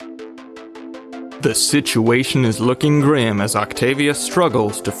The situation is looking grim as Octavia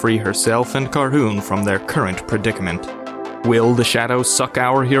struggles to free herself and Carhoon from their current predicament. Will the shadows suck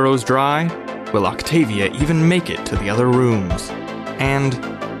our heroes dry? Will Octavia even make it to the other rooms? And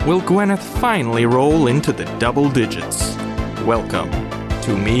will Gwyneth finally roll into the double digits? Welcome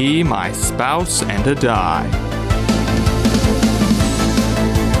to Me, My Spouse, and a Die.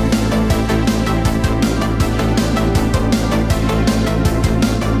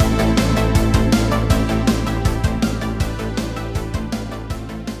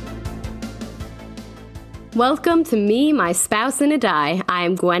 Welcome to Me, My Spouse, and a Die. I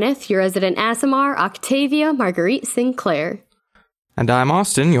am Gwyneth, your resident Aasimar, Octavia Marguerite Sinclair. And I'm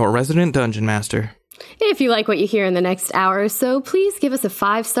Austin, your resident Dungeon Master. If you like what you hear in the next hour or so, please give us a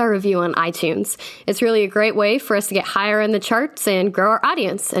 5-star review on iTunes. It's really a great way for us to get higher in the charts and grow our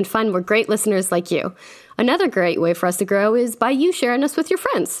audience and find more great listeners like you. Another great way for us to grow is by you sharing us with your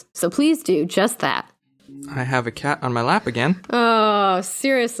friends. So please do just that. I have a cat on my lap again. Oh,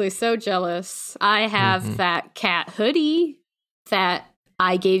 seriously, so jealous. I have that cat hoodie that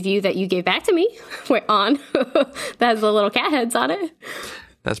I gave you that you gave back to me. Wait, on. That has the little cat heads on it.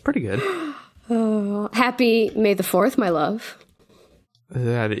 That's pretty good. Oh, happy May the 4th, my love.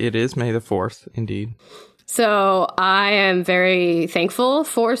 It is May the 4th, indeed. So I am very thankful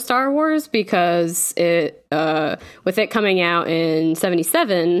for Star Wars because with it coming out in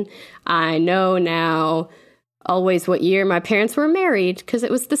 1977, I know now always what year my parents were married because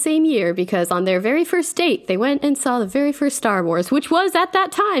it was the same year, because on their very first date, they went and saw the very first Star Wars, which was at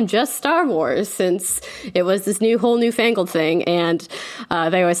that time just Star Wars, since it was this whole newfangled thing. And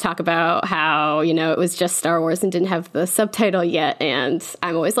they always talk about how, it was just Star Wars and didn't have the subtitle yet. And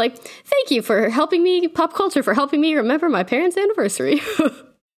I'm always like, thank you for helping me, pop culture, for helping me remember my parents' anniversary.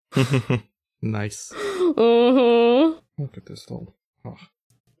 Nice. Mm-hmm. Look at this little... Oh.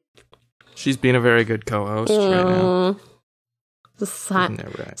 She's being a very good co-host right now. The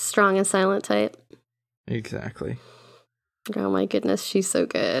strong and silent type. Exactly. Oh my goodness, she's so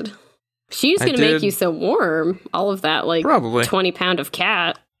good. She's going to make you so warm. All of that, probably 20-pound of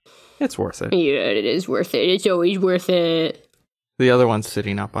cat. It's worth it. Yeah, it is worth it. It's always worth it. The other one's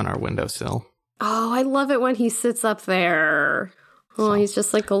sitting up on our windowsill. Oh, I love it when he sits up there. Oh, he's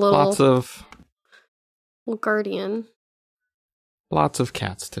just like a little guardian. Lots of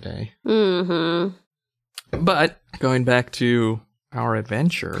cats today. Mm-hmm. But going back to our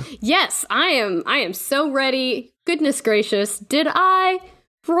adventure. Yes, I am so ready. Goodness gracious, did I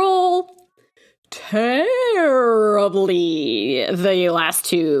roll terribly the last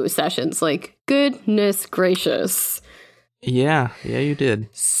 2 sessions? Goodness gracious. Yeah, you did.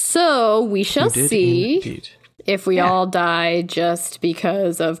 So we shall see indeed. If we all die just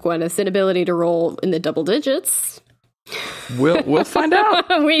because of Gwyneth's inability to roll in the double digits. We'll find out.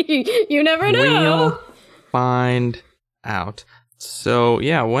 You never know. We'll find out. So,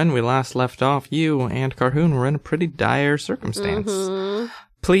 when we last left off, you and Carhoon were in a pretty dire circumstance. Mm-hmm.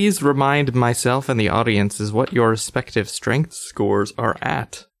 Please remind myself and the audiences what your respective strength scores are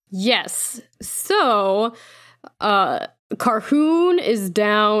at. Yes. So, Carhoon is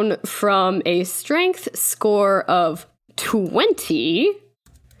down from a strength score of 20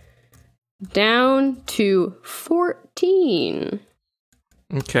 down to 14.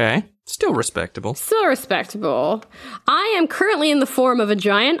 Okay. Still respectable. I am currently in the form of a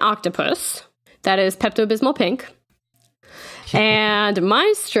giant octopus that is Pepto-Bismol pink. And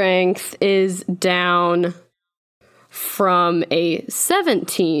my strength is down from a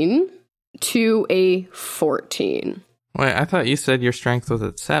 17 to a 14. Wait, I thought you said your strength was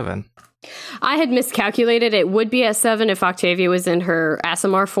at 7. I had miscalculated. It would be at 7 if Octavia was in her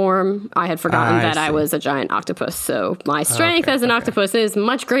Aasimar form. I had forgotten that I was a giant octopus. So my strength as an octopus is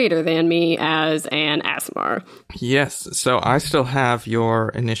much greater than me as an Aasimar. Yes. So I still have your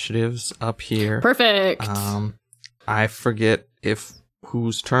initiatives up here. Perfect. I forget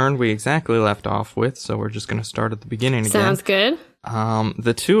whose turn we exactly left off with, so we're just going to start at the beginning again. Sounds good.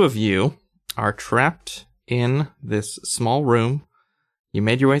 The two of you are trapped in this small room. You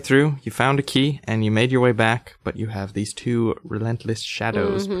made your way through, you found a key, and you made your way back, but you have these 2 relentless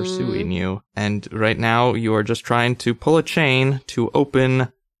shadows pursuing you. And right now, you are just trying to pull a chain to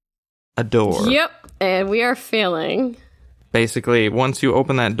open a door. Yep, and we are failing. Basically, once you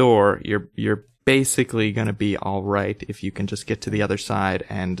open that door, you're basically going to be all right if you can just get to the other side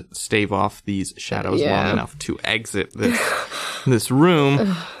and stave off these shadows long enough to exit this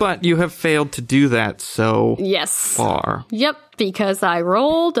room. But you have failed to do that so far. Yep, because I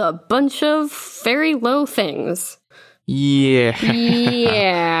rolled a bunch of very low things. Yeah.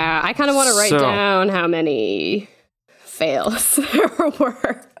 I kind of want to write down how many fails there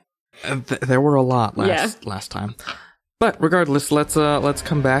were. There were a lot last time. But regardless, let's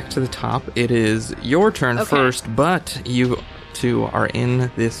come back to the top. It is your turn first, but you two are in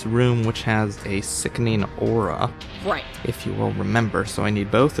this room which has a sickening aura. Right. If you will remember. So I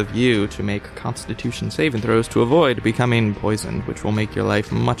need both of you to make Constitution saving throws to avoid becoming poisoned, which will make your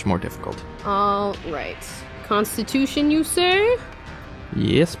life much more difficult. All right. Constitution, you say?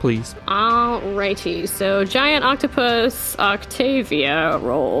 Yes, please. Alrighty. So Giant Octopus Octavia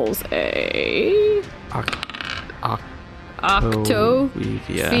rolls a...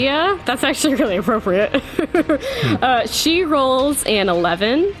 Octovia? That's actually really appropriate. She rolls an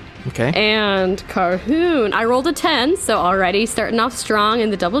 11. Okay. And Carhoon, I rolled a 10, so already starting off strong in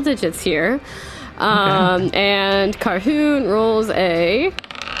the double digits here. And Carhoon rolls a...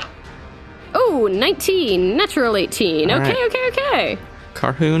 19. Natural 18. All okay, right. okay.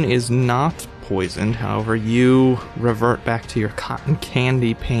 Carhoon is not poisoned. However, you revert back to your cotton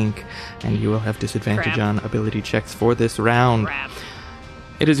candy pink, and you will have disadvantage on ability checks for this round. Crap.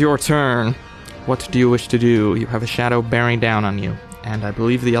 It is your turn. What do you wish to do? You have a shadow bearing down on you, and I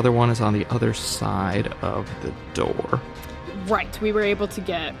believe the other one is on the other side of the door. Right, we were able to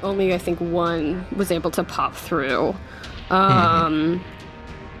get, only I think one was able to pop through.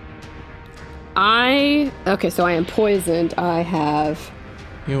 Okay, so I am poisoned. I have...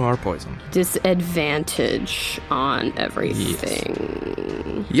 You are poisoned. Disadvantage on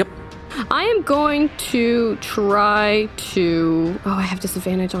everything. Yes. Yep. I am going to try to... Oh, I have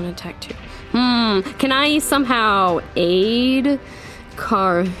disadvantage on attack too. Can I somehow aid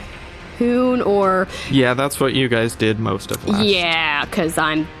Carhoon or... Yeah, that's what you guys did most of last. Yeah, because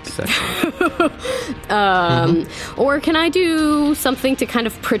I'm... session. Or can I do something to kind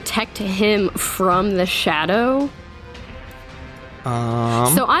of protect him from the shadow?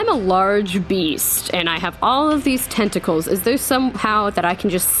 So I'm a large beast, and I have all of these tentacles. Is there somehow that I can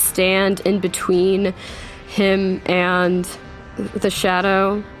just stand in between him and the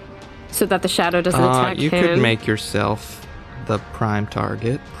shadow so that the shadow doesn't attack him? You could make yourself the prime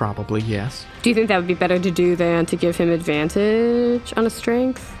target, probably, yes. Do you think that would be better to do than to give him advantage on a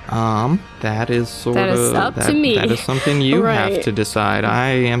strength? That is up to me. That is something you Right. have to decide. I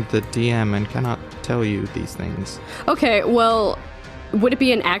am the DM and cannot tell you these things. Okay, well, would it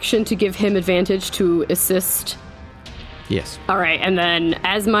be an action to give him advantage to assist? Yes. All right, and then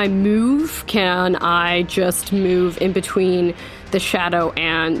as my move, can I just move in between the shadow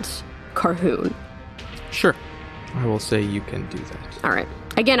and Carhoon? Sure. I will say you can do that. All right.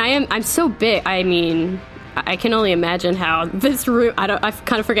 Again, I'm so big. I mean, I can only imagine how this room, I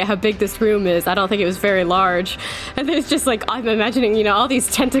kind of forget how big this room is. I don't think it was very large. And it's just like, I'm imagining, all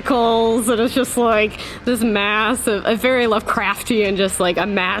these tentacles, and it's just like this mass of, a very Lovecraftian, just like a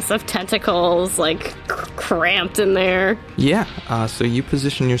mass of tentacles, like cramped in there. Yeah, so you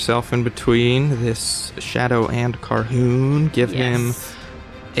position yourself in between this shadow and Carhoon. Give him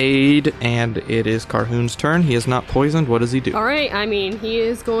aid, and it is Carhoon's turn. He is not poisoned. What does he do? All right, I mean, he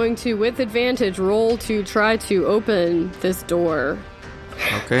is going to, with advantage, roll to try to open this door.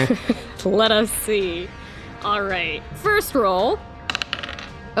 Okay. Let us see. All right, first roll.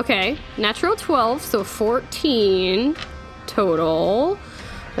 Okay, natural 12, so 14 total.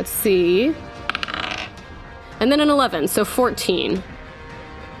 Let's see. And then an 11, so 14.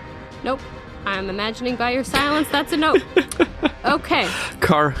 Nope. I'm imagining by your silence that's a no. Okay.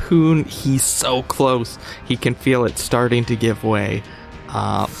 Carhoon, he's so close. He can feel it starting to give way.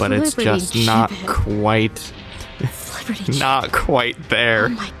 But it's just not quite there. Oh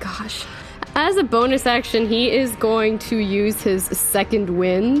my gosh. As a bonus action, he is going to use his second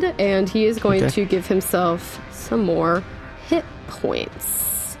wind, and he is going to give himself some more hit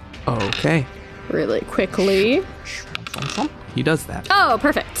points. Okay. Really quickly. He does that. Oh,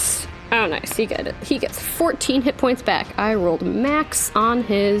 perfect. Oh, nice. He gets 14 hit points back. I rolled max on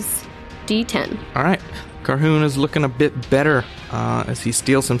his D10. All right. Carhoon is looking a bit better as he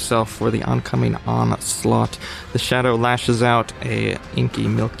steels himself for the oncoming onslaught. The shadow lashes out a inky,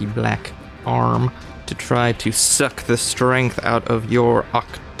 milky black arm to try to suck the strength out of your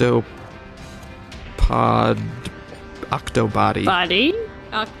octobody. Body?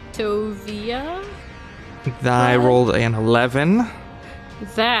 Octavia? I rolled an 11.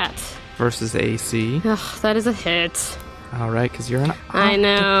 That. Versus AC. Ugh, that is a hit. All right, because you're an octopus. I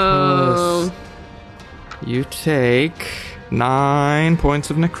know. You take 9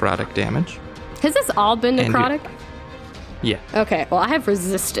 points of necrotic damage. Has this all been necrotic? Yeah. Okay, well, I have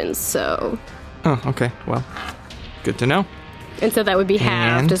resistance, so... Oh, okay. Well, good to know. And so that would be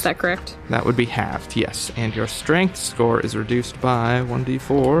halved, is that correct? That would be halved, yes. And your strength score is reduced by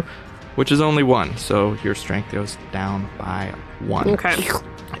 1d4, which is only 1, so your strength goes down by 1. Okay.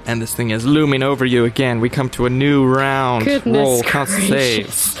 And this thing is looming over you again. We come to a new round. Goodness Roll, count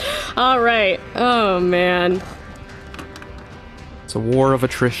gracious. saves. All right. Oh, man. It's a war of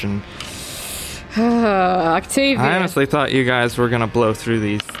attrition. Octavia. I honestly thought you guys were gonna blow through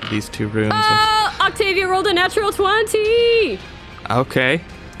these two rooms. Octavia rolled a natural 20. Okay,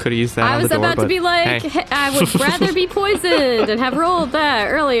 could have used that I on was the door, about to but be like, hey. I would rather be poisoned and have rolled that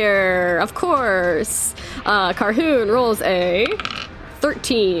earlier. Of course. Carhoon rolls a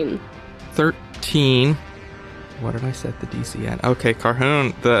 13. 13. What did I set the DC at? Okay,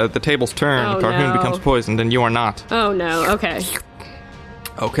 Carhoon, the tables turn. Oh, Carhoon no. becomes poisoned, and you are not. Oh no. Okay.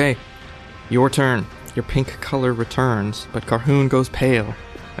 Okay, your turn. Your pink color returns, but Carhoon goes pale.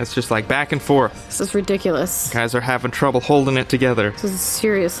 It's just like back and forth. This is ridiculous. Guys are having trouble holding it together. This is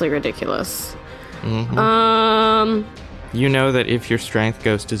seriously ridiculous. You know that if your strength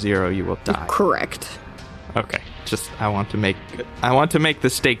goes to 0, you will die. Correct. Okay, just I want to make the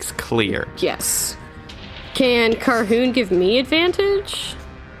stakes clear. Yes. Can Carhoon give me advantage?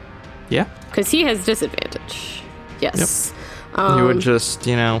 Yeah, Because he has disadvantage. Yes. you would just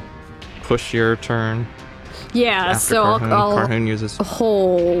push your turn. Yeah, After so Carhoon. I'll Carhoon uses.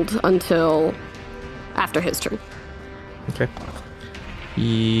 hold until after his turn. Okay.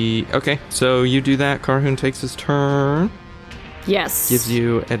 Okay, so you do that. Carhoon takes his turn. Yes. Gives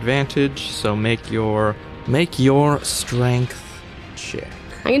you advantage. So make your strength check.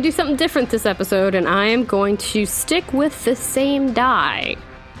 I'm going to do something different this episode, and I am going to stick with the same die.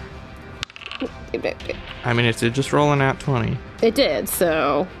 I mean, it's just rolling out 20. It did,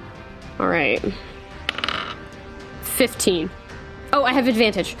 so... Alright. 15. Oh, I have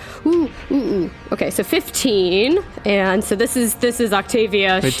advantage. Ooh. Okay, so 15, and so this is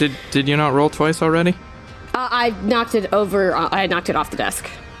Octavia. Wait, did you not roll twice already? I knocked it over. I knocked it off the desk.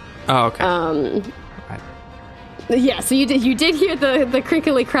 Oh, okay. Right. Yeah, so you did hear the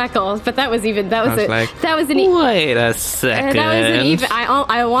crinkly crackle, but that was an wait a second. that was an even.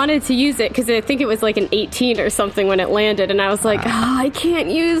 I wanted to use it because I think it was like an 18 or something when it landed, and I was like, I can't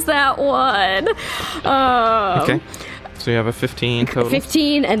use that one. Okay. So you have a 15 total.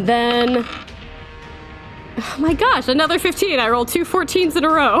 15, and then oh my gosh, another 15. I rolled 2 14s in a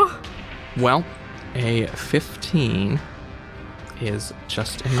row. Well, a 15 is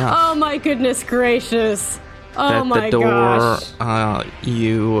just enough. Oh my goodness gracious. Oh that my the door, gosh.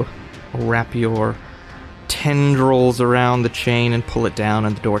 You wrap your tendrils around the chain and pull it down,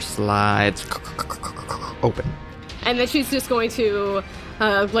 and the door slides open. And then she's just going to,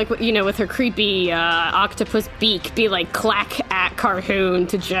 with her creepy octopus beak, be like clack at Carhoon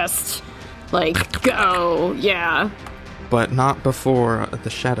to just, go. Yeah. But not before the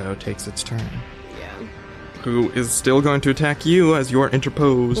shadow takes its turn. Yeah. Who is still going to attack you as you're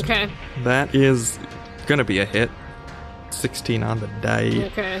interposed. Okay. That is gonna be a hit. 16 on the die.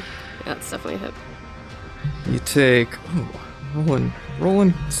 Okay. That's definitely a hit. You take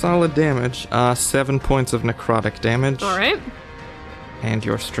rolling solid damage. 7 points of necrotic damage. All right. And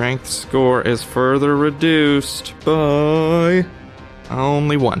your strength score is further reduced by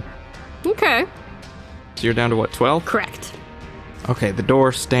only 1. Okay. So you're down to what, 12? Correct. Okay, the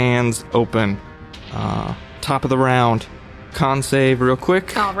door stands open. Top of the round. Con save real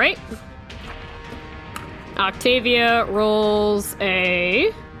quick. All right. Octavia rolls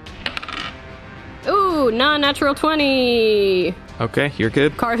a... Ooh, non-natural 20. Okay, you're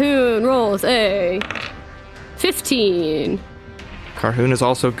good. Carhoon rolls a 15. Carhoon is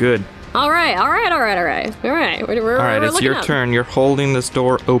also good. All right. We're All right, it's looking your up. turn. You're holding this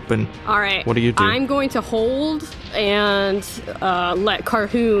door open. All right. What do you do? I'm going to hold and let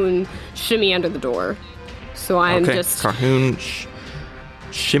Carhoon shimmy under the door. So I'm Okay, just... Carhoon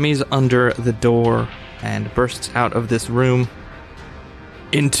shimmies under the door and bursts out of this room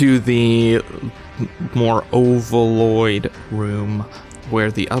into the more ovaloid room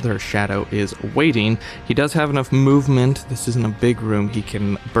where the other shadow is waiting. He does have enough movement. This isn't a big room. He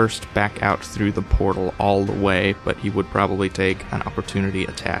can burst back out through the portal all the way, but he would probably take an opportunity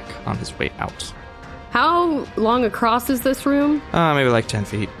attack on his way out. How long across is this room? Maybe like 10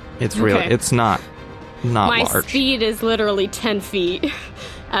 feet. It's really, Okay. it's not My large. speed is literally 10 feet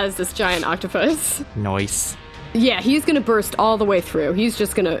as this giant octopus. Nice. Yeah, he's gonna burst all the way through. He's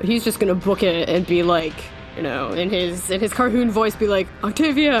just gonna book it and be like, in his Carhoon voice, be like,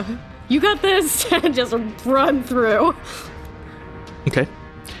 Octavia, you got this, and just run through. Okay.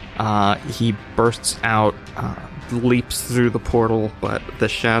 He bursts out, leaps through the portal, but the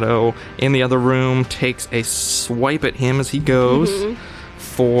shadow in the other room takes a swipe at him as he goes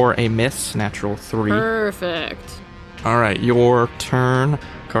for a miss, natural 3. Perfect. All right, your turn.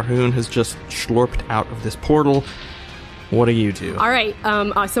 Carhoon has just slurped out of this portal. What do you do? All right.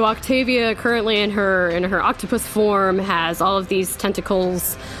 So Octavia, currently in her octopus form, has all of these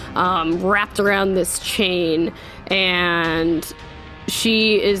tentacles wrapped around this chain, and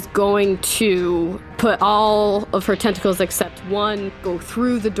she is going to put all of her tentacles except one go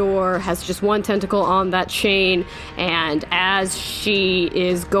through the door, has just one tentacle on that chain, and as she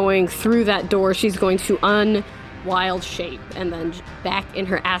is going through that door, she's going to unwild shape and then back in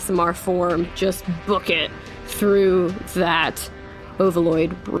her Aasimar form, just book it through that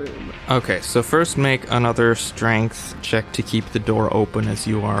ovaloid room. Okay, so first make another strength check to keep the door open as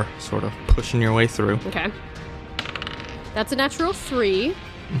you are sort of pushing your way through. Okay. That's a natural 3.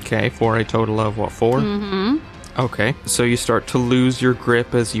 Okay, for a total of what, 4? Mm-hmm. Okay, so you start to lose your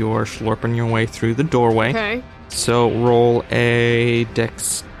grip as you are slurping your way through the doorway. Okay. So roll a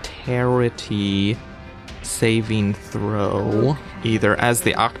dexterity saving throw, either as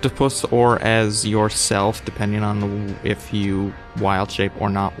the octopus or as yourself, depending on if you wild shape or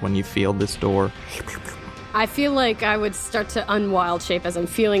not when you feel this door. I feel like I would start to unwild shape as I'm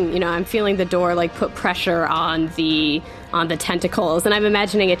feeling the door like put pressure on the tentacles, and I'm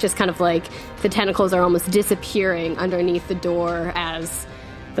imagining it just kind of like the tentacles are almost disappearing underneath the door as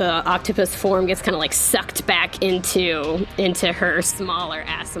the octopus form gets kind of like sucked back into her smaller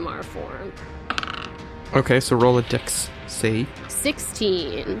Aasimar form. Okay, so roll a dex save.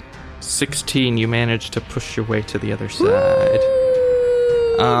 16. 16, you manage to push your way to the other side.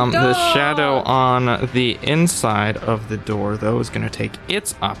 The shadow on the inside of the door, though, is going to take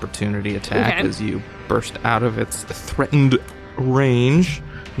its opportunity attack as you burst out of its threatened range.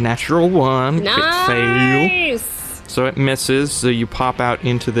 Natural 1. Nice! Fail. So it misses, so you pop out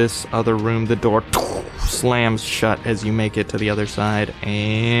into this other room. The door slams shut as you make it to the other side,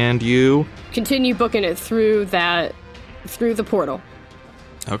 and you continue booking it through the portal.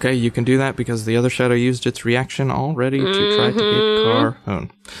 Okay, you can do that because the other shadow used its reaction already to try to hit Carhoon.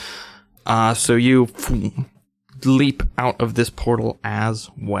 So you leap out of this portal as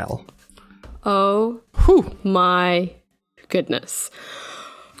well. Oh, my goodness.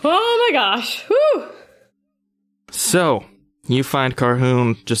 Oh my gosh. Whew. So, you find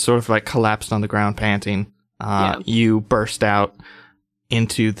Carhoon just sort of like collapsed on the ground panting. You burst out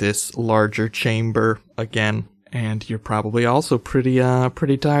into this larger chamber again. And you're probably also pretty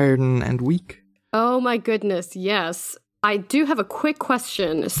tired and weak. Oh my goodness, yes. I do have a quick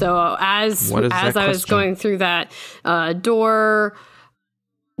question. So as I was going through that door,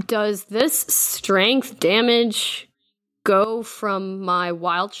 does this strength damage go from my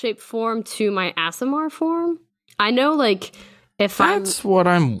wild shape form to my Aasimar form? I know, like, That's what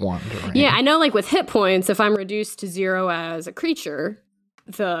I'm wondering. Yeah, I know, like, with hit points, if I'm reduced to 0 as a creature,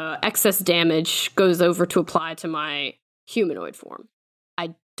 the excess damage goes over to apply to my humanoid form.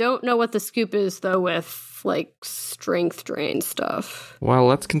 I don't know what the scoop is, though, with, like, strength drain stuff. Well,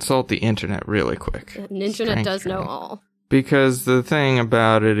 let's consult the internet really quick. The internet does know all. Because the thing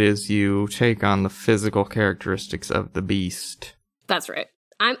about it is you take on the physical characteristics of the beast. That's right.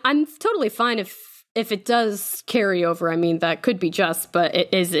 I'm totally fine if it does carry over. I mean, that could be just, but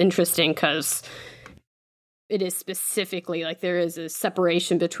it is interesting because it is specifically, like, there is a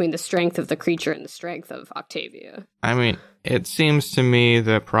separation between the strength of the creature and the strength of Octavia. I mean, it seems to me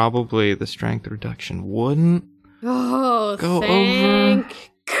that probably the strength reduction wouldn't go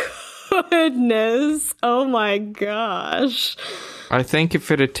thank goodness. Oh my gosh. I think if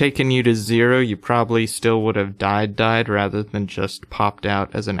it had taken you to 0, you probably still would have died rather than just popped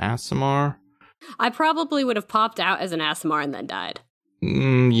out as an Aasimar. I probably would have popped out as an Aasimar and then died.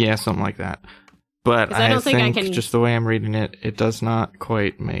 Yeah, something like that. But I don't think I can... just the way I'm reading it, it does not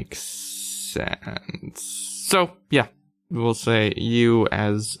quite make sense. So, yeah, we'll say you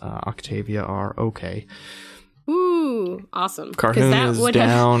as Octavia are okay. Ooh, awesome. Carhoon is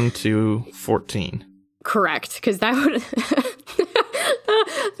down to 14. Correct, because that would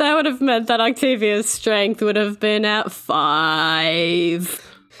that would have meant that Octavia's strength would have been at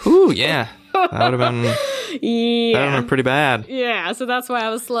 5. Ooh, yeah. That would have been... Yeah. That would have been pretty bad. Yeah, so that's why I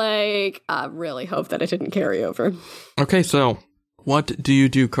was like, I really hope that it didn't carry over. Okay, so what do you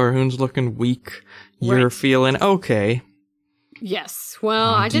do? Carhoon's looking weak. You're feeling okay. Yes.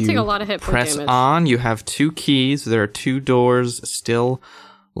 Well, I did take a lot of hit point damage. Press on. You have 2 keys. There are 2 doors still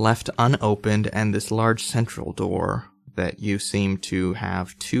left unopened, and this large central door that you seem to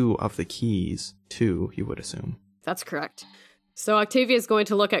have 2 of the keys to, you would assume. That's correct. So Octavia is going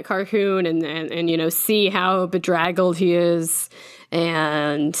to look at Carhoon and you know, see how bedraggled he is,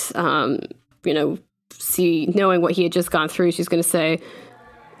 and you know, see, knowing what he had just gone through, she's going to say,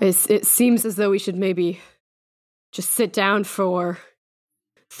 it seems as though we should maybe just sit down for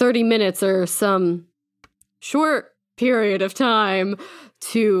 30 minutes or some short period of time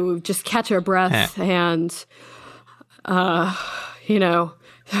to just catch our breath and,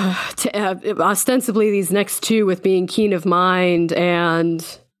 ostensibly these next two with being keen of mind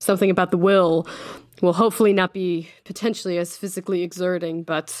and something about the will hopefully not be potentially as physically exerting,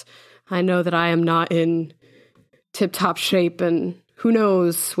 but I know that I am not in tip-top shape, and who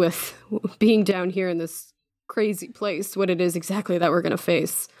knows with being down here in this crazy place what it is exactly that we're going to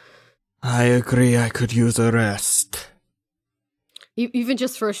face. I agree, I could use a rest. Even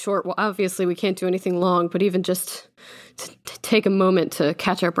just for a short while. Obviously, we can't do anything long, but even just to take a moment to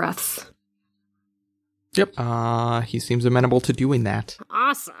catch our breaths. Yep. He seems amenable to doing that.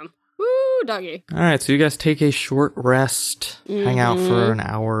 Awesome. Woo, doggy. All right, so you guys take a short rest, hang out for an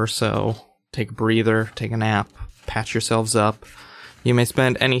hour or so, take a breather, take a nap, patch yourselves up. You may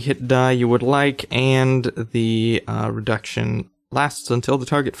spend any hit die you would like, and the reduction lasts until the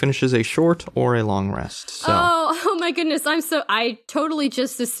target finishes a short or a long rest. So. Oh my goodness, I totally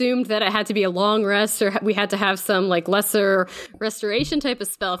just assumed that it had to be a long rest, or we had to have some like lesser restoration type of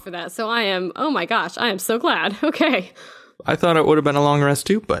spell for that. So oh my gosh, I am so glad. Okay. I thought it would have been a long rest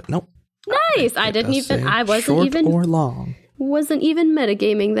too, but nope. Nice. I wasn't even or long. Wasn't even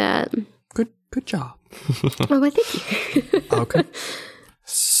metagaming that. Good job. Oh, thank you. Okay.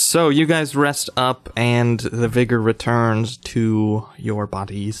 So you guys rest up and the vigor returns to your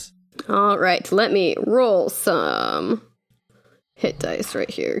bodies. All right, let me roll some hit dice right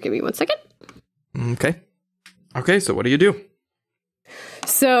here. Give me 1 second. Okay, so what do you do?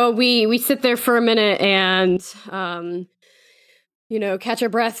 So we sit there for a minute and catch our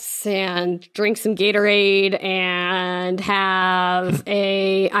breaths and drink some Gatorade and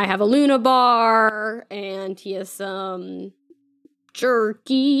I have a Luna bar and he has some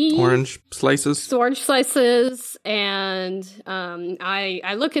jerky. Orange slices, and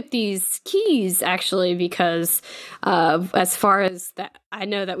I look at these keys actually because as far as that, I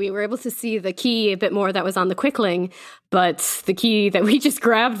know that we were able to see the key a bit more that was on the Quickling, but the key that we just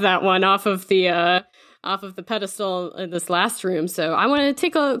grabbed, that one off of the pedestal in this last room. So I want to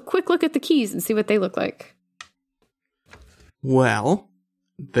take a quick look at the keys and see what they look like. Well,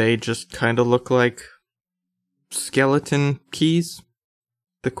 they just kind of look like skeleton keys.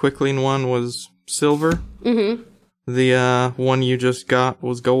 The Quickling one was silver. Mm-hmm. The one you just got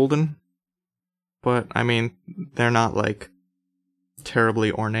was golden. But, I mean, they're not, like,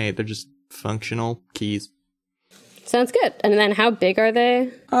 terribly ornate. They're just functional keys. Sounds good. And then how big are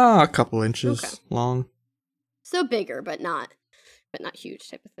they? A couple inches long. So bigger, but not huge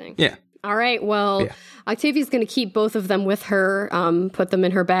type of thing. Yeah. All right, well, yeah. Octavia's going to keep both of them with her, put them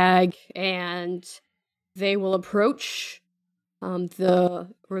in her bag, and they will approach the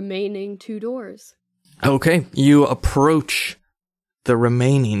remaining two doors. Okay, you approach the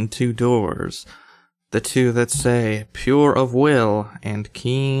remaining two doors. The two that say, pure of will and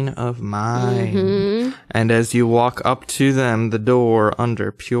keen of mind. Mm-hmm. And as you walk up to them, the door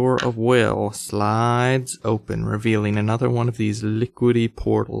under pure of will slides open, revealing another one of these liquidy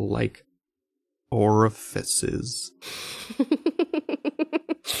portal-like orifices.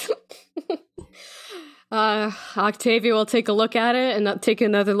 Octavia will take a look at it and take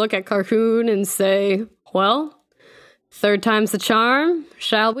another look at Carhoon and say, well, third time's the charm,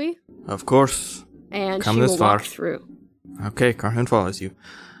 shall we? Of course. And come she will walk through. Okay, Carhoon follows you.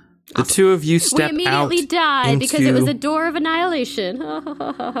 The two of you step out. We immediately died because it was a door of annihilation.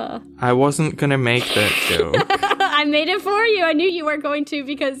 I wasn't going to make that joke. I made it for you. I knew you weren't going to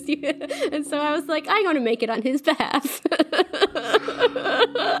because you... And so I was like, I'm going to make it on his behalf.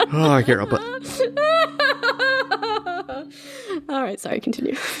 Oh, I can't help it. All right, sorry,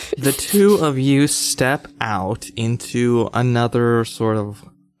 continue. The two of you step out into another sort of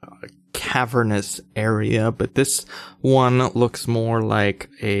cavernous area, but this one looks more like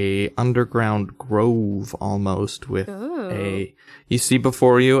a underground grove almost, with you see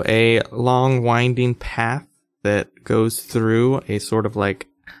before you a long winding path that goes through a sort of like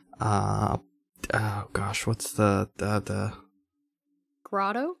what's the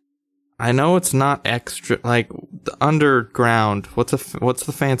grotto? I know it's not extra, like the underground. What's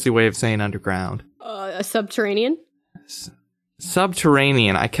the fancy way of saying underground? A subterranean?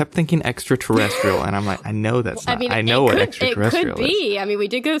 Subterranean. I kept thinking extraterrestrial, and I'm like, I know that's not. I know what extraterrestrial is. It could be. I mean, we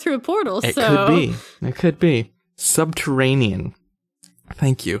did go through a portal, It could be. Subterranean.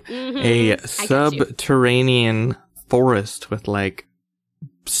 Thank you. Mm-hmm. A subterranean forest with, like,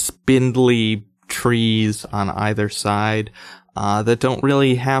 spindly trees on either side that don't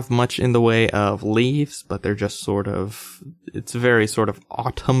really have much in the way of leaves, but they're just sort of... It's a very sort of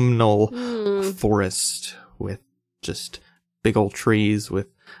autumnal forest with just... big old trees with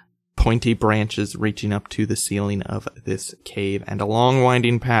pointy branches reaching up to the ceiling of this cave, and a long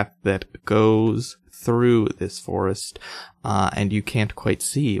winding path that goes through this forest, and you can't quite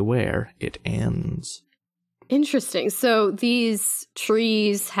see where it ends. Interesting. So these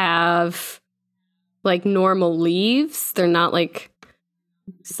trees have, like, normal leaves? They're not, like,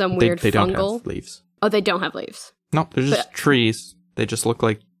 some weird they fungal? They don't have leaves. Oh, they don't have leaves. No, they're just trees. They just look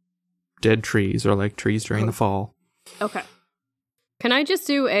like dead trees, or like trees during the fall. Okay. Can I just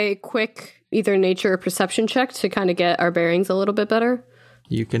do a quick either nature or perception check to kind of get our bearings a little bit better?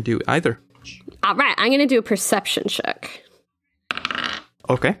 You can do either. All right, I'm going to do a perception check.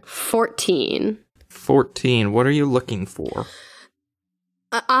 Okay. 14. 14. What are you looking for?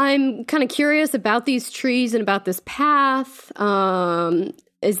 I'm kind of curious about these trees and about this path.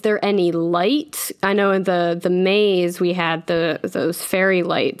 Is there any light? I know in the maze we had those fairy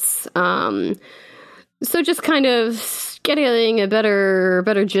lights. So just kind of getting a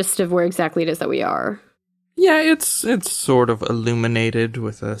better gist of where exactly it is that we are. Yeah, it's sort of illuminated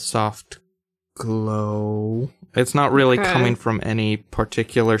with a soft glow. It's not really coming from any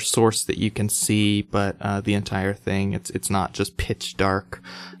particular source that you can see, but the entire thing, it's not just pitch dark.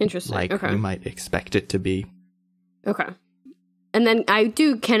 Interesting. Like you might expect it to be. Okay. And then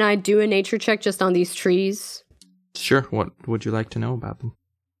can I do a nature check just on these trees? Sure. What would you like to know about them?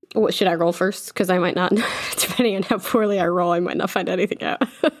 What should I roll first? Because I might not, depending on how poorly I roll, I might not find anything out.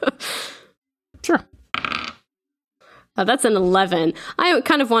 Sure. That's an 11. I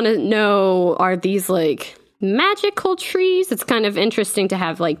kind of want to know, are these like magical trees? It's kind of interesting to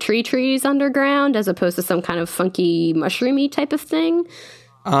have like trees underground as opposed to some kind of funky mushroomy type of thing.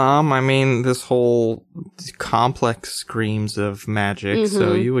 I mean, this whole complex screams of magic,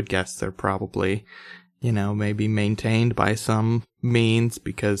 so you would guess they're probably, maybe maintained by some means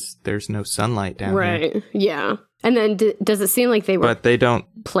because there's no sunlight down here. Right, yeah. And then does it seem like they were but they don't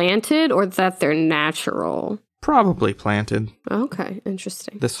planted or that they're natural? Probably planted. Okay,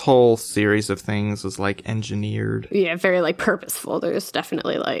 interesting. This whole series of things is like engineered. Yeah, very like purposeful. There's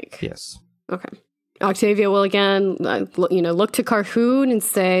definitely like... Yes. Okay. Octavia will again, look to Carhoon and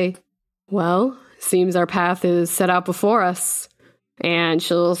say, well, seems our path is set out before us. And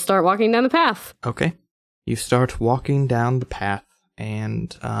she'll start walking down the path. Okay. You start walking down the path,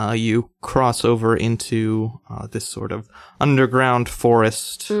 and you cross over into this sort of underground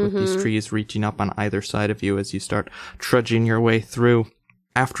forest with these trees reaching up on either side of you as you start trudging your way through.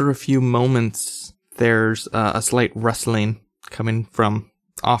 After a few moments, there's a slight rustling coming from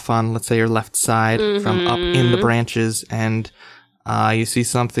off on, let's say, your left side, from up in the branches, and you see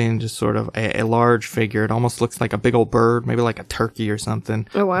something, just sort of a large figure. It almost looks like a big old bird, maybe like a turkey or something.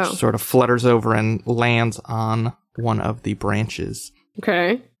 Oh, wow. Which sort of flutters over and lands on one of the branches.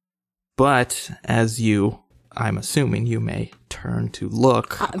 Okay. But as I'm assuming you may turn to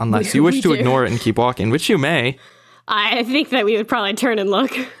look, unless you wish to ignore it and keep walking, which you may. I think that we would probably turn and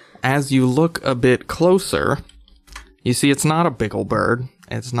look. As you look a bit closer, you see it's not a big old bird.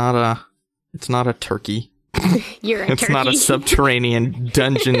 It's not a turkey. You're a it's turkey. Not a subterranean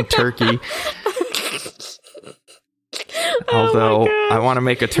dungeon turkey. Although I want to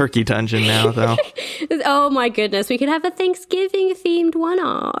make a turkey dungeon now, though. Oh my goodness, we could have a Thanksgiving themed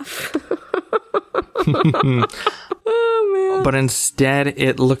one-off. Oh man! But instead,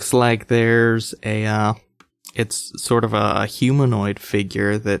 it looks like there's it's sort of a humanoid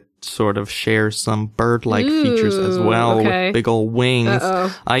figure that sort of shares some bird-like features as well, with big old wings.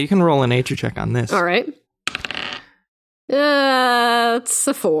 You can roll a nature check on this. All right. It's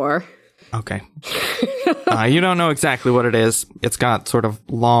a 4. Okay. You don't know exactly what it is. It's got sort of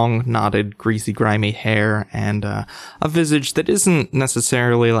long, knotted, greasy, grimy hair and a visage that isn't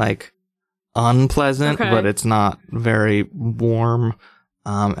necessarily like unpleasant, but it's not very warm.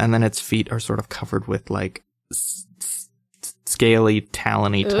 And then its feet are sort of covered with like scaly,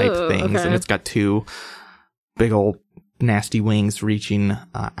 talony type things, and it's got 2 big old nasty wings reaching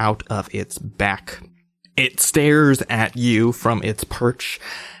out of its back. It stares at you from its perch,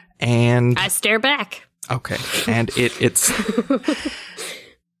 and I stare back. Okay, and it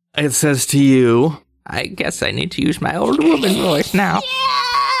says to you, I guess I need to use my old woman voice now. Yes!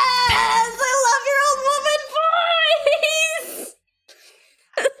 I love your old woman voice!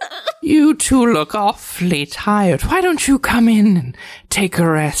 You two look awfully tired. Why don't you come in and take a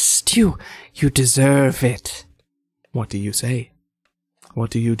rest? You deserve it. What do you say? What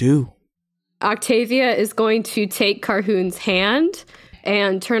do you do? Octavia is going to take Carhoon's hand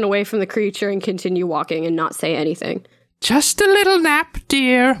and turn away from the creature and continue walking and not say anything. Just a little nap,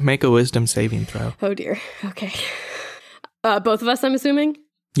 dear. Make a wisdom saving throw. Oh, dear. Okay. Both of us, I'm assuming?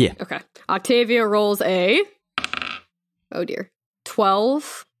 Yeah. Okay. Octavia rolls a... Oh, dear.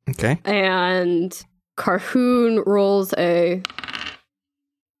 12. Okay. And Carhoon rolls 18.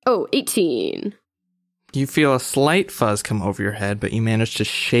 You feel a slight fuzz come over your head, but you manage to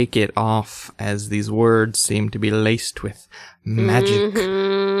shake it off as these words seem to be laced with magic.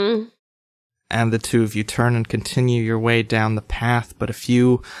 Mm-hmm. And the two of you turn and continue your way down the path, but a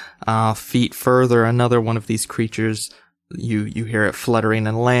few feet further, another one of these creatures, you hear it fluttering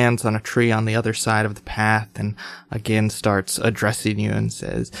and lands on a tree on the other side of the path and again starts addressing you and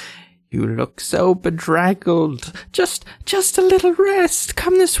says, "You look so bedraggled. Just a little rest.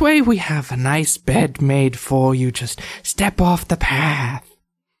 Come this way. We have a nice bed made for you. Just step off the path."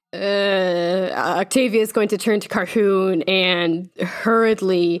 Octavia is going to turn to Carhoon and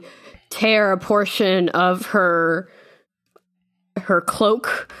hurriedly tear a portion of her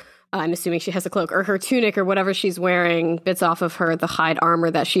cloak. I'm assuming she has a cloak, or her tunic, or whatever she's wearing, bits off of the hide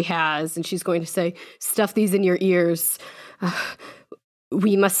armor that she has, and she's going to say, "Stuff these in your ears.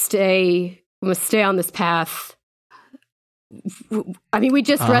 We must stay on this path. I mean, we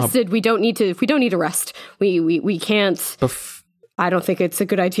just rested. We don't need to rest. We can't. I don't think it's a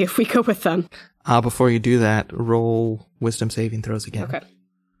good idea if we go with them." Before you do that, roll wisdom saving throws again. Okay.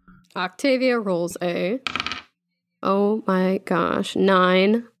 Octavia rolls oh my gosh,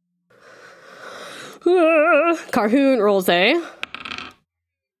 9. Carhoon rolls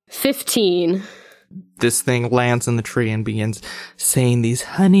 15. This thing lands in the tree and begins saying these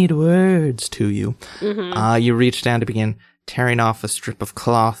honeyed words to you. Mm-hmm. You reach down to begin tearing off a strip of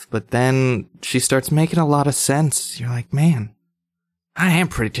cloth, but then she starts making a lot of sense. You're like, man, I am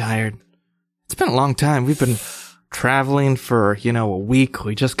pretty tired. It's been a long time. We've been traveling for, a week.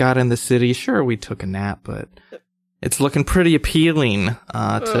 We just got in the city. Sure, we took a nap, but it's looking pretty appealing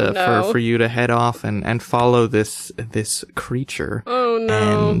for you to head off and follow this creature. Oh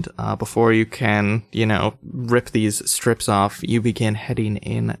no. And before you can, rip these strips off, you begin heading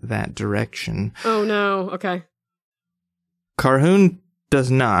in that direction. Oh no. Okay. Carhoon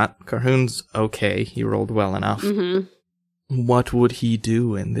does not. Carhoon's okay. He rolled well enough. Mm-hmm. What would he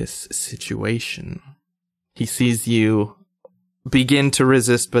do in this situation? He sees you begin to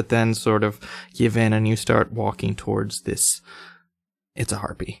resist, but then sort of give in, and you start walking towards this. It's a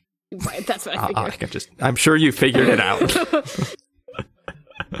harpy. Right, that's what I figured. I'm sure you figured it out.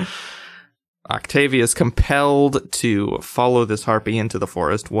 Octavia is compelled to follow this harpy into the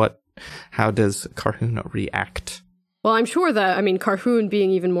forest. How does Carhoon react? Well, I'm sure that, Carhoon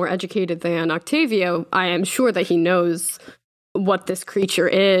being even more educated than Octavia, I am sure that he knows what this creature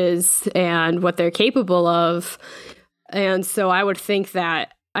is and what they're capable of. And so I would think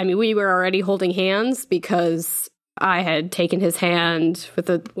that, we were already holding hands because I had taken his hand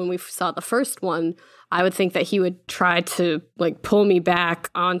when we saw the first one. I would think that he would try to pull me back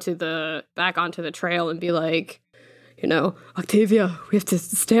onto the trail and be like, "Octavia, we have to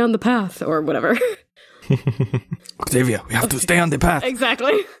stay on the path," or whatever. "Octavia, we have to stay on the path."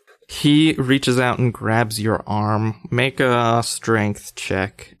 Exactly. He reaches out and grabs your arm. Make a strength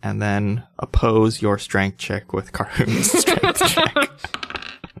check, and then oppose your strength check with Carhoon's strength check.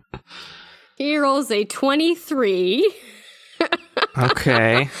 He rolls a 23.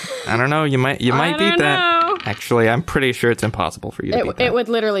 Okay. I don't know. You might beat that. Actually, I'm pretty sure it's impossible for you to beat that. It would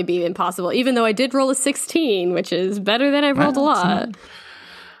literally be impossible, even though I did roll a 16, which is better than I've rolled a lot.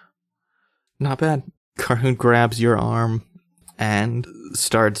 Not bad. Carhoon grabs your arm and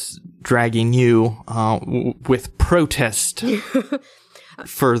starts dragging you with protest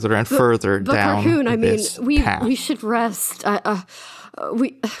further and further down Carhoon, this path. We should rest.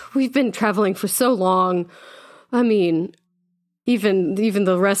 We've been traveling for so long. Even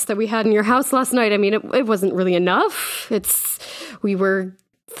the rest that we had in your house last night, it wasn't really enough. This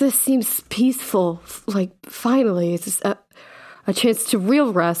seems peaceful. Finally, it's just a chance to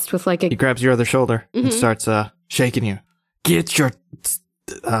real rest with He grabs your other shoulder and starts shaking you. Get your...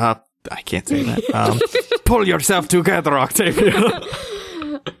 I can't say that. Pull yourself together, Octavia.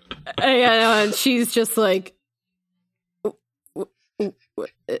 And she's just like,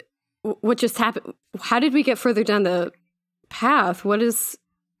 what just happened? How did we get further down the path? What are you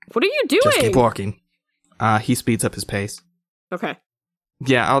doing? Just keep walking. He speeds up his pace. Okay.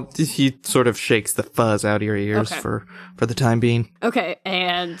 Yeah, he sort of shakes the fuzz out of your ears for the time being. Okay,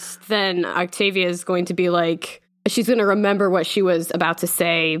 and then Octavia is going to be like, she's going to remember what she was about to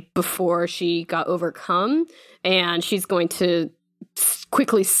say before she got overcome, and she's going to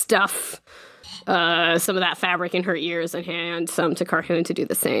quickly stuff some of that fabric in her ears and hand some to Carhoon to do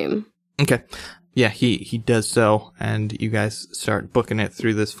the same. Okay. Yeah, he does so, and you guys start booking it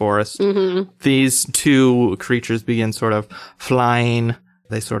through this forest. Mm-hmm. These two creatures begin sort of flying.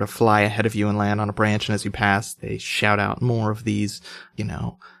 They sort of fly ahead of you and land on a branch, and as you pass, they shout out more of these,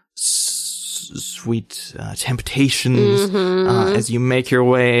 sweet temptations as you make your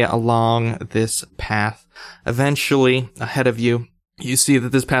way along this path. Eventually, ahead of you, you see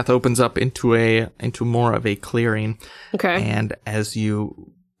that this path opens up into more of a clearing. Okay. And as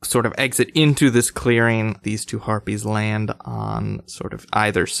you sort of exit into this clearing, these two harpies land on sort of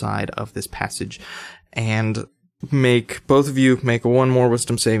either side of this passage. And both of you make one more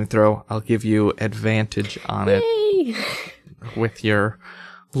wisdom saving throw. I'll give you advantage on it with your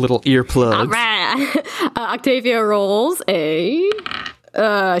little earplugs. All right. Octavia rolls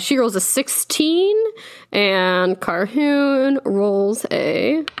she rolls a 16, and Carhoon rolls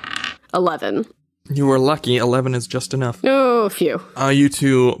a 11. You were lucky. 11 is just enough. Oh, phew. You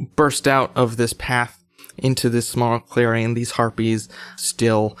two burst out of this path into this small clearing. These harpies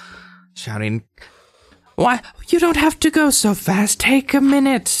still shouting, "Why, you don't have to go so fast. Take a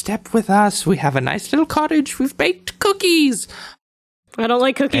minute. Step with us. We have a nice little cottage. We've baked cookies." I don't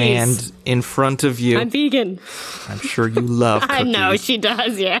like cookies. And in front of you... I'm vegan. I'm sure you love cookies. I know, she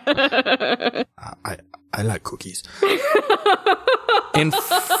does, yeah. I like cookies.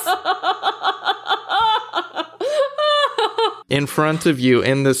 In front of you,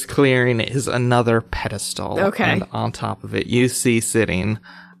 in this clearing, is another pedestal. Okay. And on top of it, you see sitting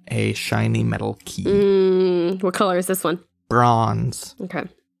a shiny metal key. What color is this one? Bronze. Okay.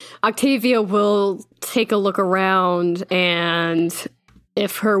 Octavia will take a look around, and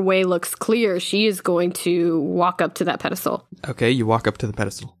if her way looks clear, she is going to walk up to that pedestal. Okay, you walk up to the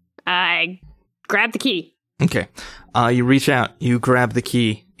pedestal. I grab the key. Okay. You reach out, you grab the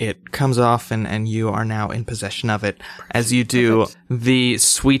key, it comes off, and you are now in possession of it. As you do, the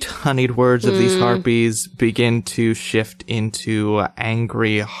sweet honeyed words of these harpies begin to shift into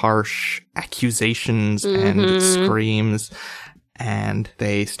angry, harsh accusations and screams, and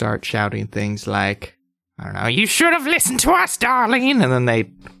they start shouting things like, I don't know, "You should have listened to us, darling!" And then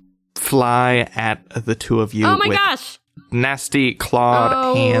they fly at the two of you Oh my with gosh! nasty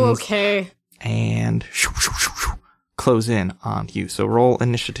clawed hands. Okay. And close in on you. So roll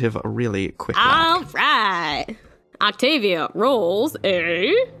initiative really quick. All right. Octavia rolls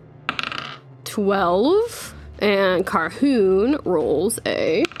a 12, and Carhoon rolls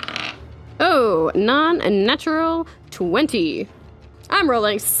a non-natural 20. I'm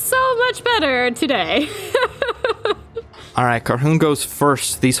rolling so much better today. All right, Carhoon goes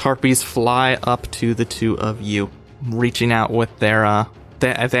first. These harpies fly up to the two of you, reaching out with their they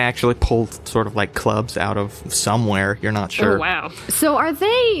actually pulled sort of like clubs out of somewhere. You're not sure. Oh, wow. So are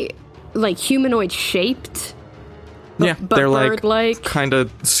they like humanoid shaped? Yeah, but they're bird-like? kind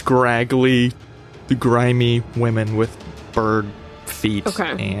of scraggly, grimy women with bird feet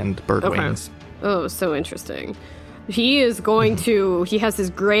and bird wings. Oh, so interesting. He is going to, he has his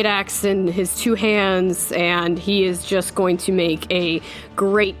great axe in his two hands, and he is just going to make a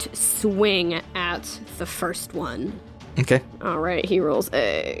great swing at the first one. Okay. All right, he rolls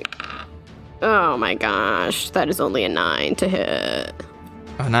a... Oh my gosh, that is only a 9 to hit.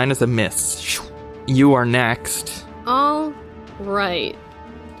 A 9 is a miss. You are next. All right.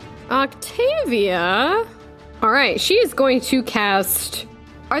 Octavia. All right, she is going to cast...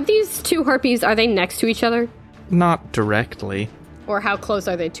 Are these two harpies, are they next to each other? Not directly. Or how close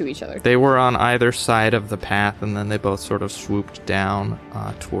are they to each other? They were on either side of the path, and then they both sort of swooped down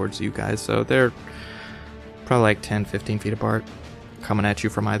towards you guys. So they're probably like 10, 15 feet apart, coming at you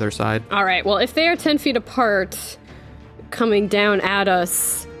from either side. All right, well, if they are 10 feet apart, coming down at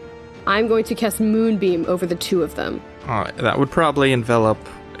us, I'm going to cast Moonbeam over the two of them. That would probably envelop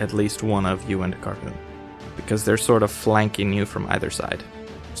at least one of you and Carhoon, because they're sort of flanking you from either side.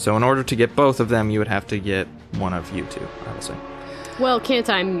 So in order to get both of them, you would have to get one of you two, I would say. Well, can't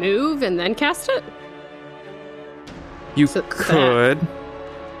I move and then cast it? You could.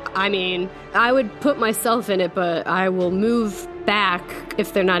 I mean, I would put myself in it, but I will move back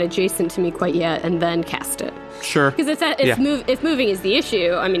if they're not adjacent to me quite yet, and then cast it. Sure. Because if moving is the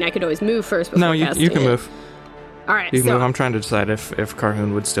issue, I mean, I could always move first before casting it. No, you can move. All right, you can move. I'm trying to decide if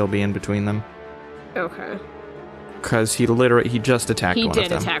Carhoon would still be in between them. Okay. Because he just attacked one of them. He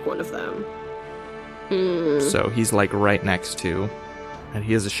did attack one of them. So he's like right next to, and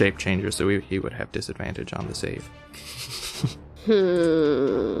he is a shape changer, so he would have disadvantage on the save.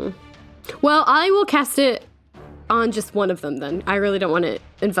 Well, I will cast it on just one of them then. I really don't want to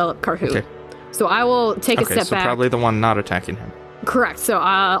envelop Carhoon. Okay. So I will take a step back. So probably the one not attacking him. Correct. So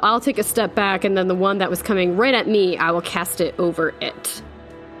I'll take a step back, and then the one that was coming right at me, I will cast it over it.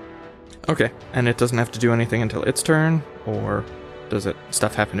 Okay. And it doesn't have to do anything until its turn, or does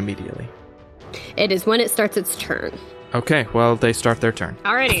stuff happen immediately? It is when it starts its turn. Okay, well, they start their turn.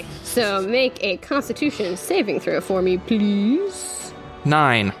 Alrighty. So make a Constitution saving throw for me, please.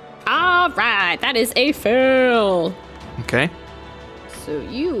 9. All right, that is a fail. Okay. So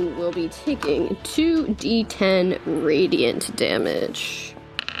you will be taking 2d10 radiant damage.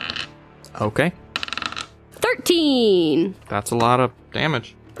 Okay. 13. That's a lot of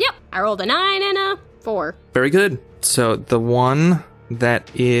damage. Yep, I rolled a 9 and a 4. Very good. So the one that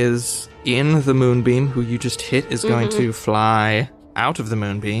is in the moonbeam, who you just hit, is going to fly out of the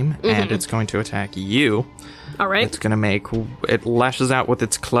moonbeam, and it's going to attack you. All right. It's going to make... It lashes out with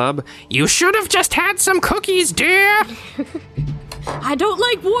its club. You should have just had some cookies, dear! I don't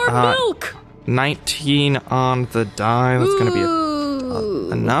like warm milk. 19 on the die. That's going to be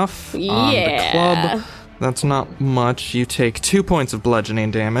enough. On the club, that's not much. You take 2 points of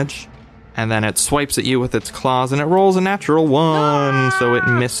bludgeoning damage, and then it swipes at you with its claws, and it rolls a natural 1, so it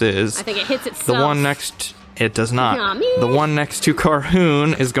misses. I think it hits itself. The one next... It does not. Yummy. The one next to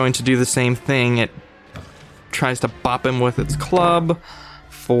Carhoon is going to do the same thing. It tries to bop him with its club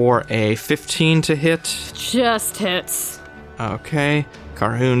for a 15 to hit. Just hits. Okay.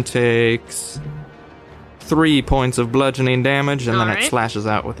 Carhoon takes 3 points of bludgeoning damage, and then it slashes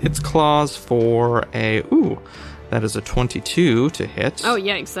out with its claws for a... Ooh, that is a 22 to hit. Oh,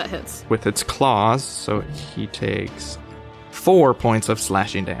 yikes, that hits. With its claws, so he takes 4 points of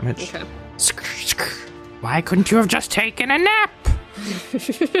slashing damage. Okay. Why couldn't you have just taken a nap?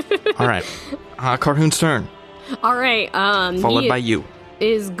 All right. Carhoon's turn. All right. Followed by you.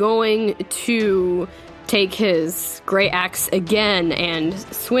 Is going to take his great axe again and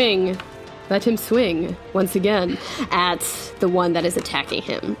swing. Let him swing once again at the one that is attacking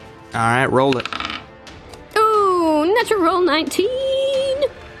him. All right, roll it. Ooh, natural 19.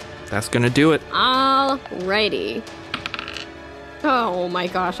 That's going to do it. Alrighty. Oh my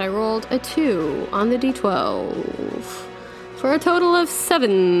gosh, I rolled a 2 on the d12 for a total of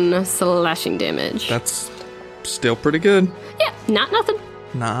 7 slashing damage. That's still pretty good. Yeah, not nothing.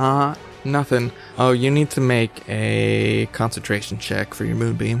 Not nothing. Oh, you need to make a concentration check for your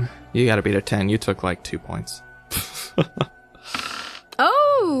moonbeam. You gotta beat a 10. You took like 2 points.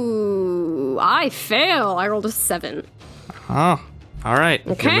 Oh, I fail. I rolled a 7. Oh, all right.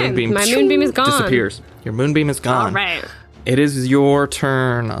 Okay, your moonbeam my moonbeam is gone. Disappears. Your moonbeam is gone. All right. It is your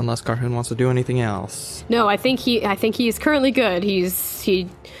turn, unless Carhoon wants to do anything else. No, I think he's currently good. He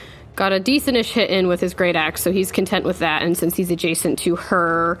got a decentish hit in with his great axe, so he's content with that. And since he's adjacent to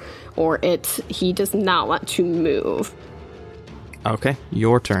her or it, he does not want to move. Okay,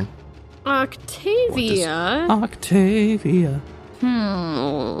 your turn. Octavia. Octavia.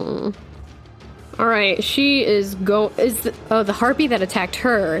 All right, she is the harpy that attacked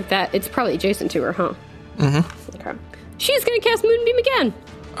her. That it's probably adjacent to her, huh? Mm-hmm. Okay. She's gonna cast Moonbeam again.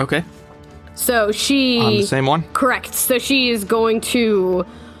 Okay. So she... On the same one? Correct. So she is going to,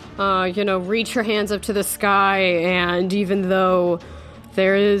 reach her hands up to the sky, and even though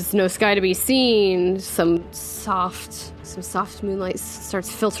there is no sky to be seen, some soft moonlight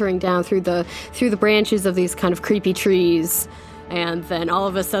starts filtering down through the branches of these kind of creepy trees, and then all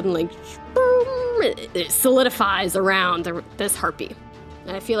of a sudden, like, boom, it solidifies around this harpy.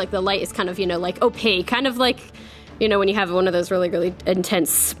 And I feel like the light is kind of, like opaque, kind of like... when you have one of those really, really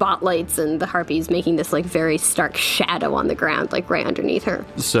intense spotlights and the harpy's making this, like, very stark shadow on the ground, like, right underneath her.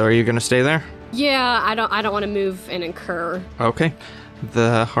 So are you going to stay there? Yeah, I don't want to move and incur. Okay.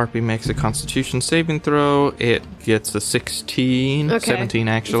 The harpy makes a constitution saving throw. It gets a 16. Okay. 17,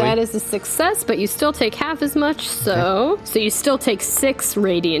 actually. That is a success, but you still take half as much, so... Okay. So you still take 6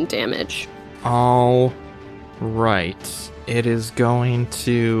 radiant damage. All right. It is going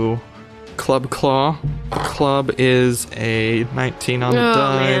to... Club Claw. The club is a 19 on the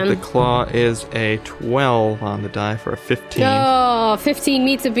die. Man. The claw is a 12 on the die for a 15. Oh, 15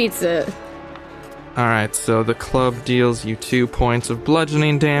 meets it, beats it. Alright, so the club deals you 2 points of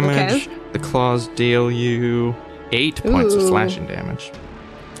bludgeoning damage. Okay. The claws deal you 8 points of slashing damage.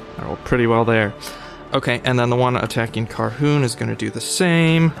 I rolled pretty well there. Okay, and then the one attacking Carhoon is going to do the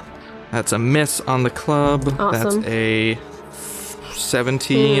same. That's a miss on the club. Awesome. That's a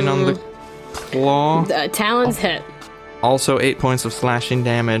 17 on the claw. The talons hit. Also 8 points of slashing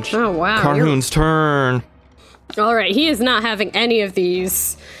damage. Oh, wow. Carhoon's turn. All right, he is not having any of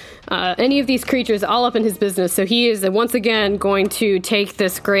these creatures all up in his business, so he is once again going to take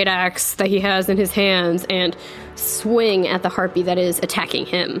this great axe that he has in his hands and swing at the harpy that is attacking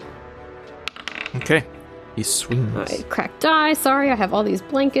him. Okay. He swings. I cracked die. Sorry, I have all these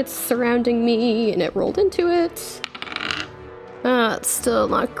blankets surrounding me, and it rolled into it. It's still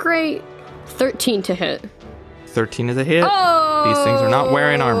not great. 13 to hit. 13 is a hit. Oh! These things are not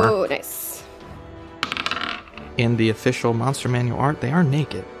wearing armor. Oh, nice. In the official Monster Manual art, they are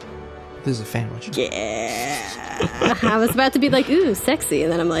naked. This is a fan show. Yeah. I was about to be like, ooh, sexy.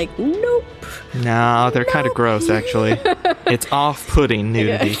 And then I'm like, nope. No, they're kind of gross, actually. It's off-putting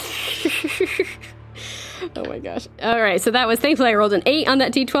nudity. Oh my gosh. All right, so that was, thankfully I rolled an 8 on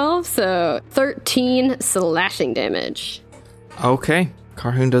that d12, so 13 slashing damage. Okay,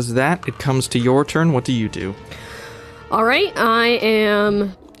 Carhoon does that. It comes to your turn. What do you do? All right,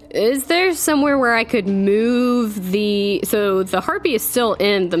 is there somewhere where I could move so the harpy is still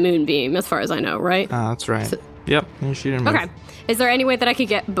in the moonbeam, as far as I know, right? That's right. Yep, she didn't move. Okay. Is there any way that I could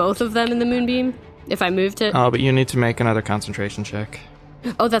get both of them in the moonbeam if I moved it? Oh, but you need to make another concentration check.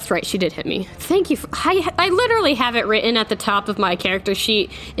 Oh, that's right. She did hit me. Thank you. I literally have it written at the top of my character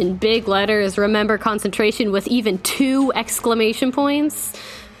sheet in big letters, remember concentration with even 2 exclamation points.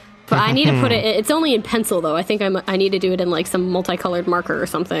 But I need to put it, it's only in pencil though. I think I need to do it in like some multicolored marker or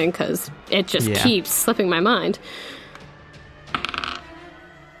something because it just keeps slipping my mind.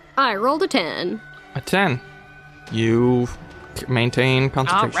 I rolled a 10. A 10. You maintain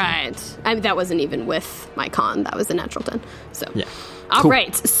concentration. All right. That wasn't even with my con. That was a natural 10. So. Yeah. All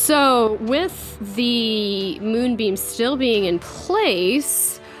right. So with the moonbeam still being in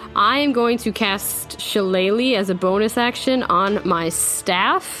place, I am going to cast Shillelagh as a bonus action on my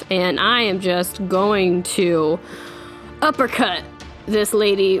staff, and I am just going to uppercut this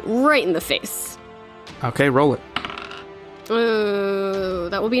lady right in the face. Okay, roll it.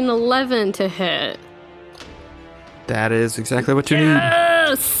 That will be an 11 to hit. That is exactly what you need.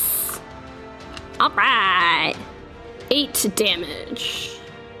 Yes! All right. 8 damage.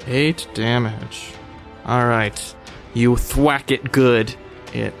 8 damage. All right. You thwack it good.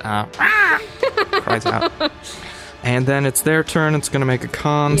 It cries out. And then it's their turn. It's going to make a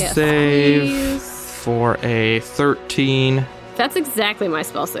con save for a 13. That's exactly my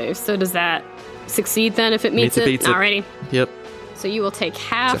spell save. So does that succeed then if it meets it? Alrighty. Yep. So you will take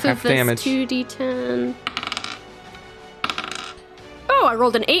half of this damage. 2d10. Oh, I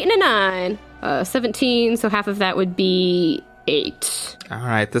rolled an 8 and a 9. 17, so half of that would be 8. All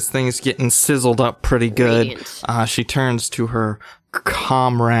right, this thing is getting sizzled up pretty good. She turns to her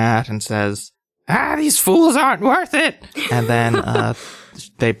comrade and says, these fools aren't worth it. And then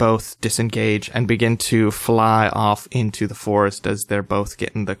they both disengage and begin to fly off into the forest as they're both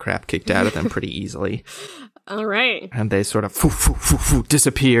getting the crap kicked out of them pretty easily. All right. And they sort of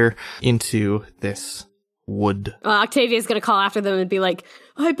disappear into this wood. Octavia's going to call after them and be like,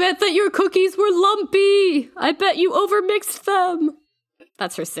 I bet that your cookies were lumpy. I bet you overmixed them.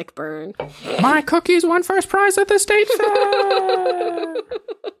 That's her sick burn. My cookies won first prize at the state fair.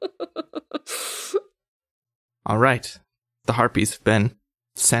 All right. The harpies have been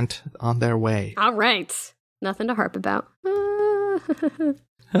sent on their way. All right. Nothing to harp about.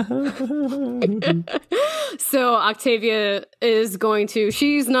 So Octavia is going to,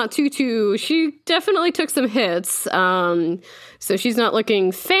 she's not she definitely took some hits. So she's not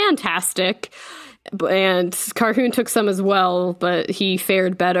looking fantastic. And Carhoon took some as well, but he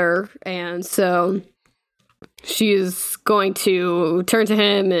fared better. And so she is going to turn to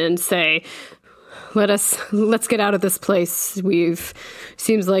him and say, let's get out of this place.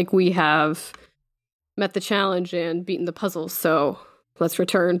 Seems like we have met the challenge and beaten the puzzle. So let's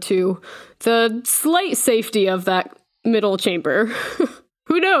return to the slight safety of that middle chamber.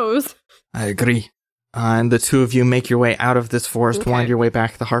 Who knows? I agree. And the two of you make your way out of this forest, wind your way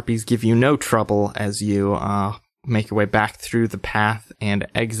back. The harpies give you no trouble as you make your way back through the path and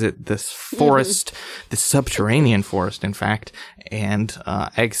exit this forest, this subterranean forest, in fact, and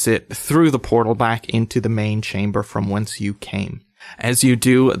exit through the portal back into the main chamber from whence you came. As you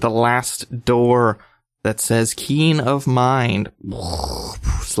do, the last door that says Keen of Mind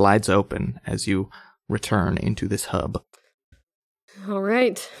slides open as you return into this hub. All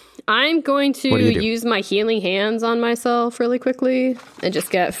right. I'm going to use my healing hands on myself really quickly and just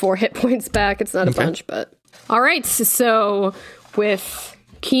get 4 hit points back. It's not a bunch, but... All right. So with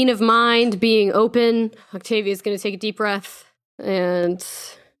Keen of Mind being open, Octavia's going to take a deep breath and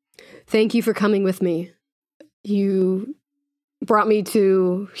thank you for coming with me. You brought me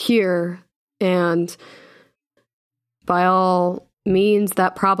to here, and by all means,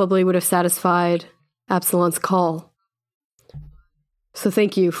 that probably would have satisfied Absalon's call. So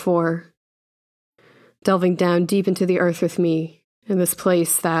thank you for delving down deep into the earth with me in this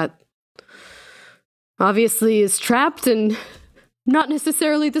place that obviously is trapped and not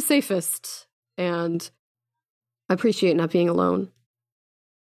necessarily the safest. And I appreciate not being alone.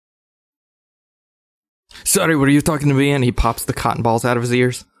 Sorry, were you talking to me? And he pops the cotton balls out of his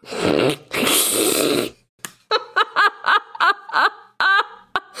ears.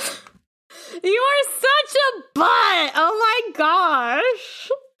 You are such a butt! Oh my gosh!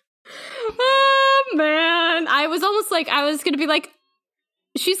 man. I was almost like, I was going to be like,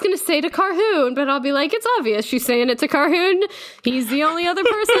 she's going to say to Carhoon, but I'll be like, it's obvious she's saying it to Carhoon. He's the only other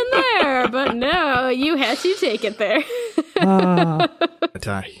person there. But no, you had to take it there.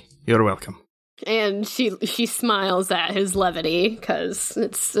 Atari, you're welcome. And she smiles at his levity because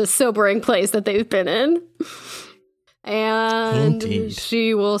it's a sobering place that they've been in. And Indeed.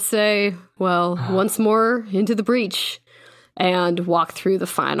 She will say, well, once more into the breach and walk through the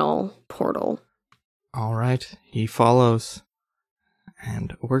final portal. All right, he follows.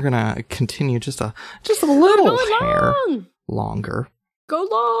 And we're going to continue just a little hair longer. Go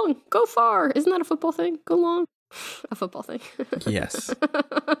long. Go far. Isn't that a football thing? Go long. A football thing. Yes.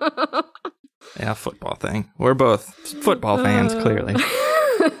 Yeah, football thing. We're both football fans, clearly.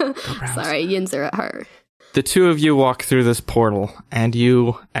 Sorry, Yins are at heart. The two of you walk through this portal, and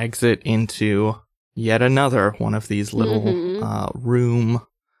you exit into yet another one of these little room,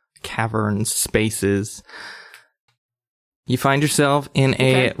 cavern spaces. You find yourself in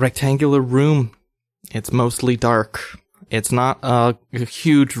a rectangular room. It's mostly dark. It's not a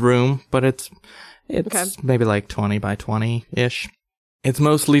huge room, but it's maybe like 20 by 20-ish. It's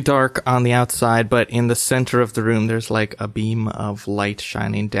mostly dark on the outside, but in the center of the room, there's like a beam of light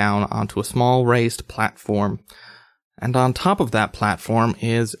shining down onto a small raised platform. And on top of that platform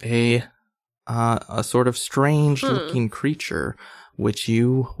is a sort of strange-looking creature, which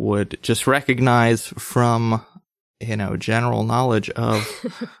you would just recognize from, general knowledge of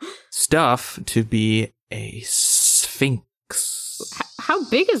stuff to be a sphinx. How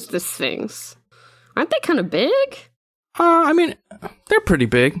big is the sphinx? Aren't they kind of big? I mean, they're pretty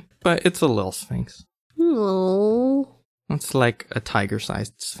big, but it's a little sphinx. Oh. It's like a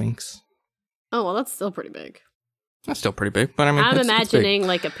tiger-sized sphinx. Oh, well, that's still pretty big. That's still pretty big, but I mean, I'm it's imagining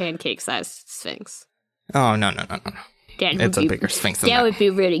like a pancake-sized sphinx. Oh, no. It's a bigger sphinx than that. That would be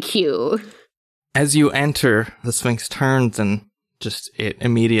really cute. As you enter, the sphinx turns and it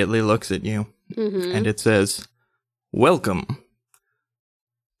immediately looks at you. Mm-hmm. And it says, welcome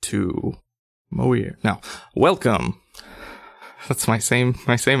to Moir. No, welcome. That's my same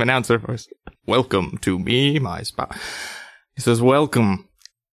announcer voice. Welcome to me, my spot. He says, welcome.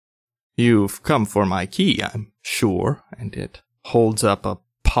 You've come for my key, I'm sure. And it holds up a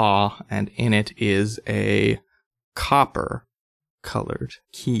paw, and in it is a copper-colored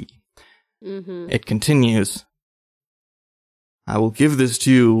key. Mm-hmm. It continues, I will give this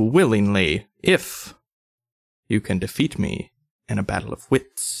to you willingly if you can defeat me in a battle of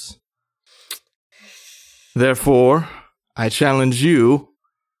wits. Therefore, I challenge you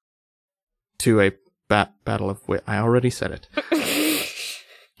to a battle of wit. I already said it.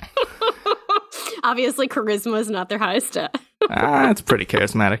 Obviously, charisma is not their highest stat. It's pretty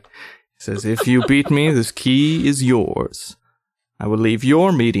charismatic. He says, if you beat me, this key is yours. I will leave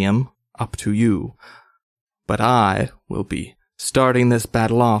your medium up to you. But I will be starting this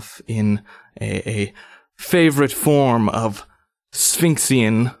battle off in a favorite form of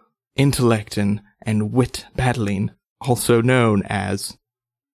Sphinxian intellect and wit battling, also known as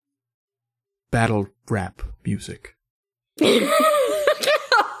battle rap music.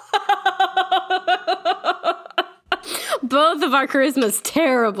 Both of our charisma's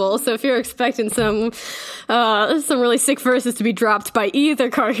terrible, so if you're expecting some really sick verses to be dropped by either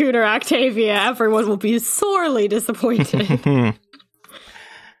Carhoon or Octavia, everyone will be sorely disappointed.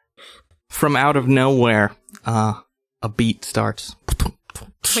 From out of nowhere, a beat starts.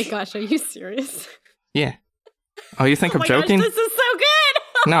 Oh my gosh, are you serious? Yeah. Oh, you think I'm joking? Gosh, this is so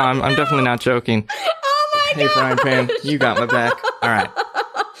good! No, I'm definitely not joking. Oh my Hey, gosh! Frying Pan, you got my back. All right.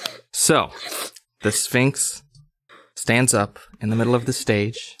 So, the Sphinx stands up in the middle of the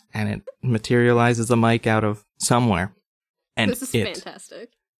stage, and it materializes a mic out of somewhere. And This is it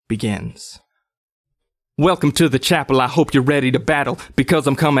fantastic. begins. Welcome to the chapel, I hope you're ready to battle, because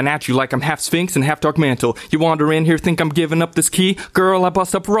I'm coming at you like I'm half Sphinx and half Dark Mantle. You wander in here, think I'm giving up this key? Girl, I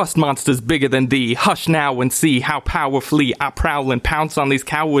bust up rust monsters bigger than thee. Hush now and see how powerfully I prowl and pounce on these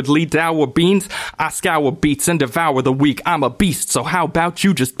cowardly dour beans. I scour beats and devour the weak. I'm a beast, so how about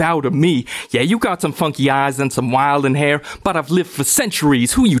you just bow to me? Yeah, you got some funky eyes and some wildin' hair, but I've lived for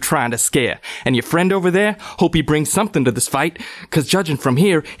centuries, who you trying to scare? And your friend over there, hope he brings something to this fight, cause judging from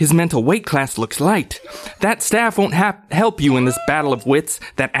here, his mental weight class looks light. That staff won't help you in this battle of wits.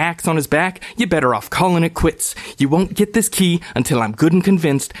 That axe on his back, you're better off calling it quits. You won't get this key until I'm good and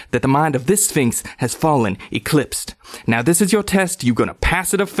convinced that the mind of this Sphinx has fallen, eclipsed. Now this is your test, you gonna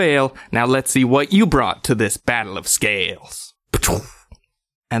pass it or fail. Now let's see what you brought to this battle of scales.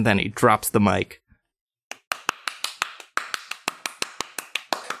 And then he drops the mic.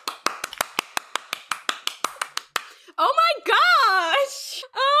 Oh my gosh!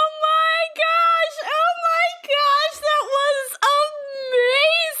 Oh my gosh!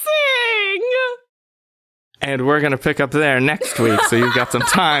 And we're going to pick up there next week, so you've got some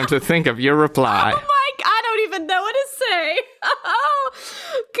time to think of your reply. Oh my, I don't even know what to say. Oh,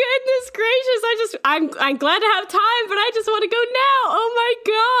 goodness gracious. I'm glad to have time, but I just want to go now. Oh my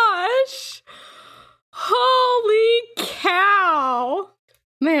gosh. Holy cow.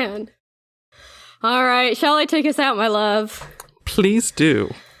 Man. All right, shall I take us out, my love? Please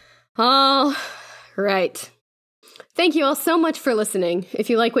do. All right. Thank you all so much for listening. If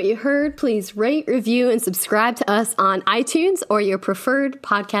you like what you heard, please rate, review, and subscribe to us on iTunes or your preferred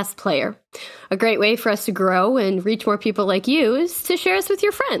podcast player. A great way for us to grow and reach more people like you is to share us with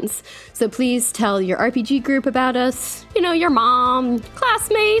your friends. So please tell your RPG group about us, your mom,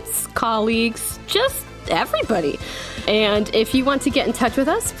 classmates, colleagues, just everybody. And if you want to get in touch with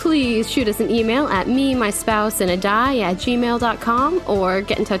us, please shoot us an email at memyspouseandadie@gmail.com or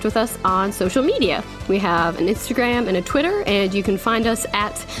get in touch with us on social media. We have an Instagram and a Twitter, and you can find us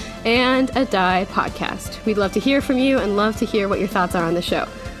at And a Die Podcast. We'd love to hear from you and love to hear what your thoughts are on the show.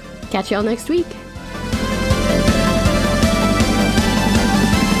 Catch y'all next week.